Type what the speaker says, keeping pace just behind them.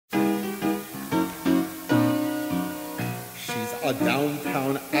a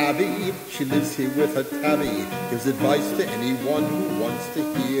downtown abbey. She lives here with her tabby, gives advice to anyone who wants to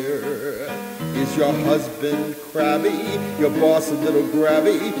hear. Is your husband crabby? Your boss a little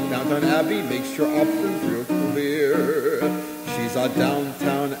grabby? Downtown Abbey makes your options real clear. She's our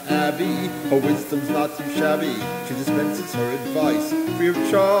downtown abbey. Her wisdom's not too shabby. She dispenses her advice free of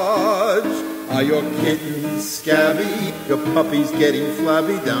charge. Are your kittens scabby? Your puppy's getting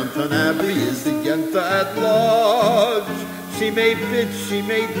flabby? Downtown Abbey is the yenta at large. She may bitch, she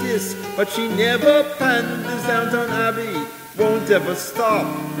may diss, but she never panders. Downtown Abbey won't ever stop.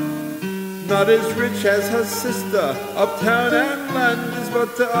 Not as rich as her sister, Uptown Ann Landers,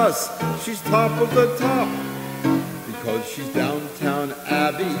 but to us, she's top of the top. Because she's downtown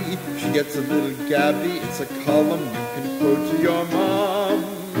Abbey, she gets a little gabby. It's a column you can quote to your mom.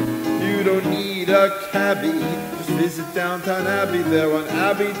 You don't need a cabbie, just visit Downtown Abbey there on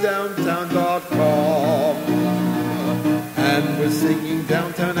abbeydowntown.com. And we're singing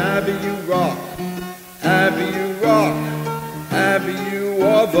Downtown Abbey, you rock. Abbey, you rock. Abbey, you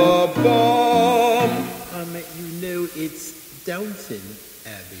are the bomb. You know it's Downton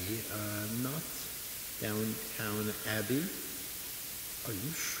Abbey, not Downtown Abbey. Are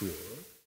you sure?